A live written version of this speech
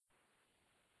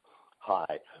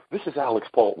Hi, this is Alex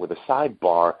Paul with a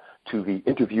sidebar to the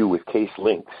interview with Kees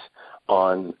Links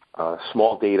on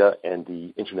small data and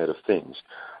the Internet of Things.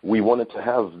 We wanted to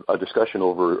have a discussion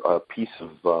over a piece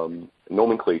of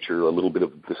nomenclature, a little bit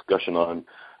of discussion on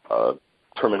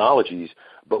terminologies,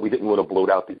 but we didn't want to bloat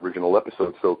out the original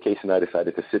episode, so Kees and I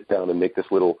decided to sit down and make this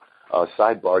little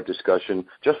sidebar discussion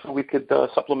just so we could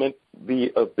supplement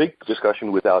the big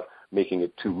discussion without making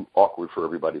it too awkward for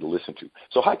everybody to listen to.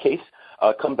 So hi, Kees.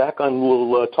 Come back on.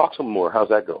 We'll talk some more. How's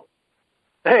that go?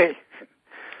 Hey.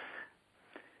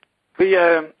 We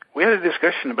had a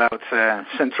discussion about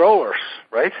centrollers,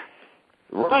 right?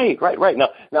 Right.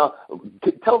 Now,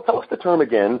 tell us the term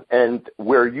again and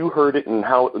where you heard it and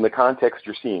how, in the context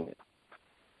you're seeing it.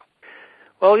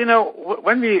 Well,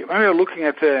 when we are looking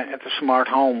at the smart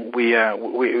home, we are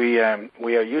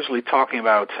usually talking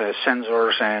about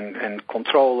sensors and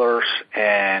controllers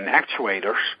and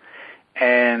actuators,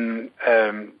 and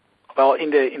well, in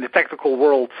the technical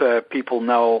world, people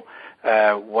know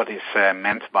what is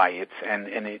meant by it, and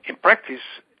in practice,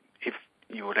 if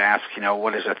you would ask,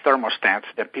 what is a thermostat,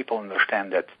 then people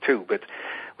understand that too. But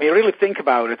when you really think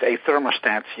about it, a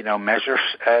thermostat, measures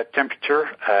temperature,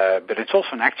 but it's also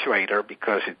an actuator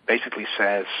because it basically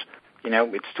says,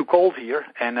 it's too cold here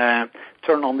and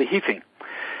turn on the heating.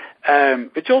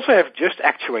 But you also have just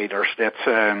actuators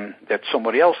that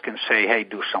somebody else can say, hey,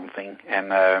 do something.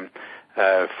 And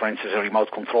for instance, a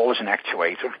remote control is an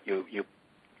actuator.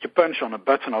 You punch on a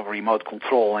button of a remote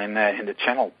control and the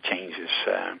channel changes.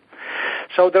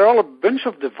 So there are a bunch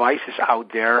of devices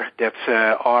out there that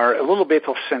are a little bit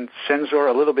of sensor,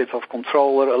 a little bit of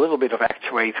controller, a little bit of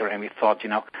actuator, and we thought,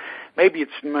 maybe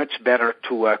it's much better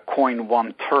to coin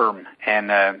one term.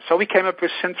 And so we came up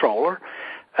with centroller.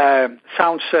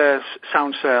 Sounds a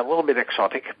little bit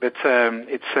exotic, but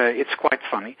it's quite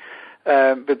funny.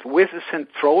 But with a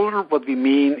centroller, what we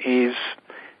mean is,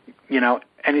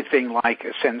 anything like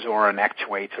a sensor or an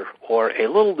actuator or a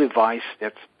little device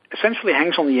that essentially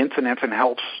hangs on the internet and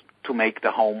helps to make the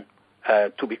home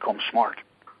to become smart.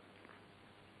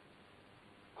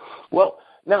 Well,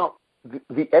 now,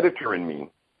 the editor in me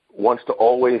wants to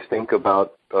always think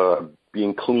about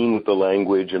being clean with the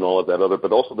language and all of that other,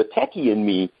 but also the techie in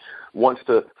me wants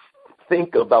to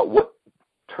think about what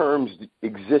terms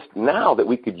exist now that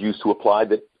we could use to apply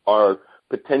that are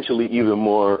potentially even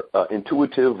more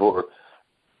intuitive or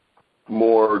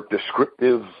more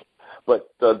descriptive. But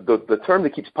the term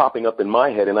that keeps popping up in my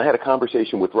head, and I had a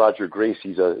conversation with Roger Grace,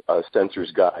 he's a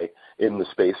sensors guy in the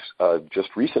space just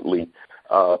recently.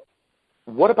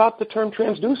 What about the term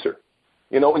transducer?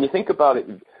 When you think about it,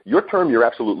 your term, you're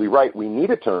absolutely right. We need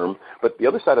a term, but the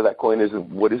other side of that coin is,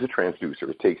 what is a transducer?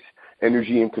 It takes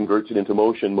energy and converts it into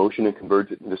motion and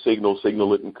converts it into signal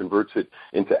it and converts it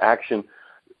into action.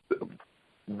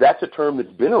 That's a term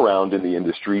that's been around in the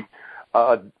industry.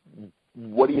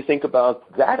 What do you think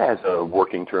about that as a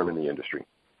working term in the industry?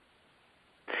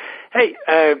 Hey,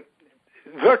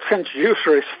 word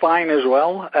transducer is fine as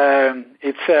well.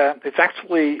 It's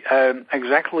actually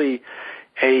exactly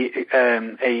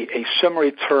a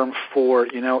summary term for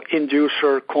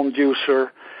inducer,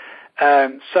 conducer.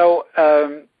 So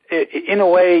in a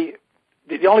way,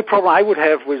 the only problem I would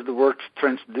have with the word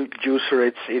transducer,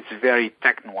 it's very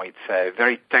technoid,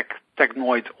 very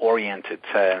technoid oriented.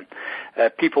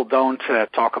 People don't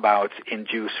talk about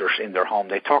inducers in their home.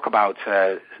 They talk about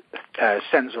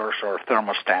sensors or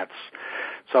thermostats.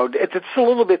 So it's a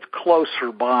little bit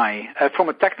closer by. From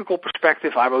a technical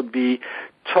perspective, I would be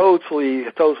totally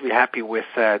happy with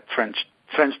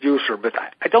transducer, but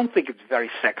I don't think it's very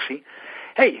sexy.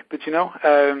 Hey, but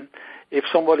if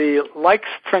somebody likes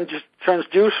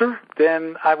transducer,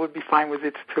 then I would be fine with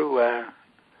it too.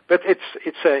 But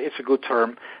it's a good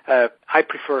term. I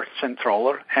prefer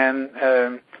centroller,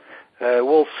 and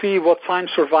we'll see what time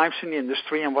survives in the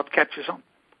industry and what catches on.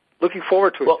 Looking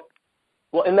forward to it.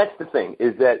 Well, and that's the thing,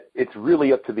 is that it's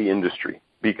really up to the industry.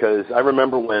 Because I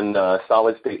remember when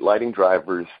solid-state lighting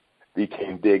drivers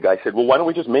became big, I said, well, why don't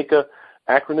we just make an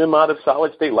acronym out of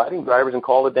solid-state lighting drivers and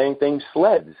call the dang thing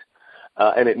SLEDs?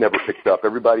 And it never picked up.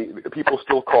 People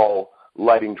still call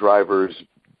lighting drivers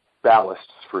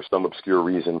ballasts for some obscure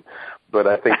reason. But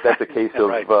I think that's a case of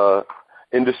right.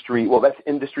 Industry. Well, that's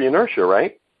industry inertia,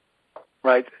 right?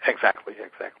 Right. Exactly.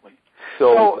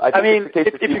 So I mean, it's the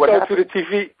case if you go to the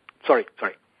TV, sorry.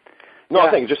 No, I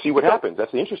think just see what happens.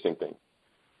 That's the interesting thing.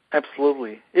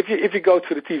 Absolutely. If you go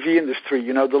to the TV industry,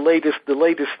 the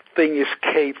latest thing is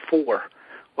K4.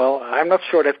 Well, I'm not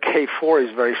sure that K4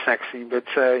 is very sexy, but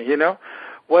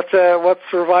what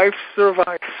survives.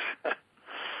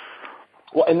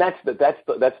 Well, and that's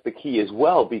the key as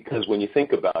well, because when you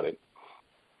think about it,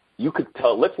 you could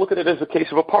tell, let's look at it as a case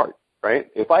of a part, right?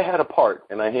 If I had a part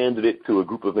and I handed it to a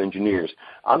group of engineers,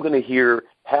 I'm going to hear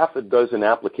half a dozen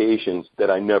applications that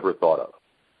I never thought of.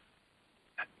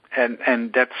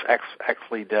 And that's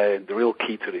actually the real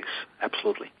key to this,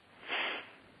 absolutely.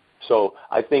 So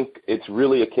I think it's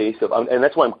really a case of, and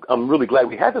that's why I'm really glad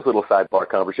we had this little sidebar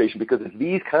conversation, because it's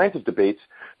these kinds of debates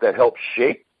that help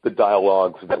shape the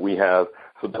dialogues that we have,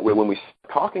 so that way when we start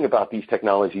talking about these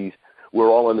technologies, we're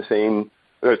all on the same,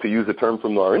 to use the term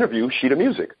from our interview, sheet of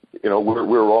music. You know,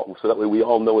 we're all, so that way we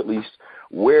all know at least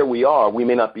where we are. We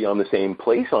may not be on the same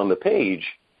place on the page,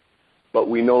 but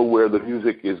we know where the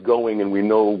music is going, and we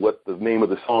know what the name of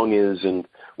the song is, and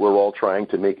we're all trying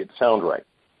to make it sound right.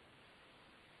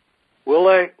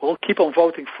 We'll keep on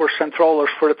voting for Centrollers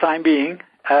for the time being.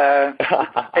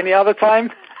 Any other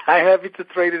time, I'm happy to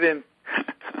trade it in.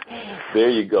 There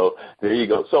you go.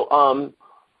 So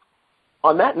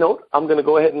on that note, I'm going to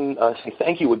go ahead and say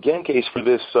thank you again, Kees, for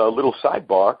this little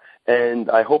sidebar, and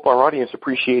I hope our audience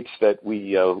appreciates that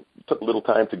we took a little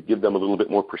time to give them a little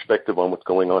bit more perspective on what's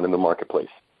going on in the marketplace.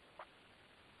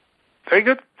 Very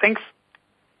good. Thanks.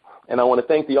 And I want to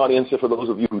thank the audience for those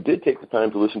of you who did take the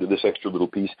time to listen to this extra little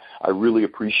piece. I really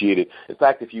appreciate it. In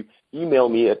fact, if you email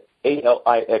me at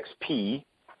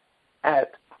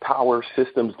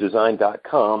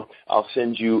alixp@powersystemsdesign.com, I'll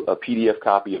send you a PDF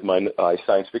copy of my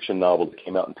science fiction novel that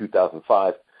came out in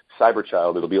 2005,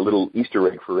 Cyberchild. It'll be a little Easter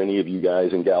egg for any of you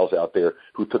guys and gals out there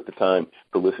who took the time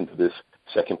to listen to this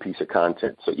second piece of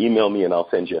content. So email me and I'll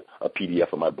send you a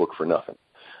PDF of my book for nothing.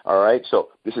 All right,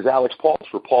 so this is Alex Pauls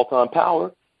for Paul Tom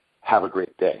Power. Have a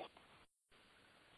great day.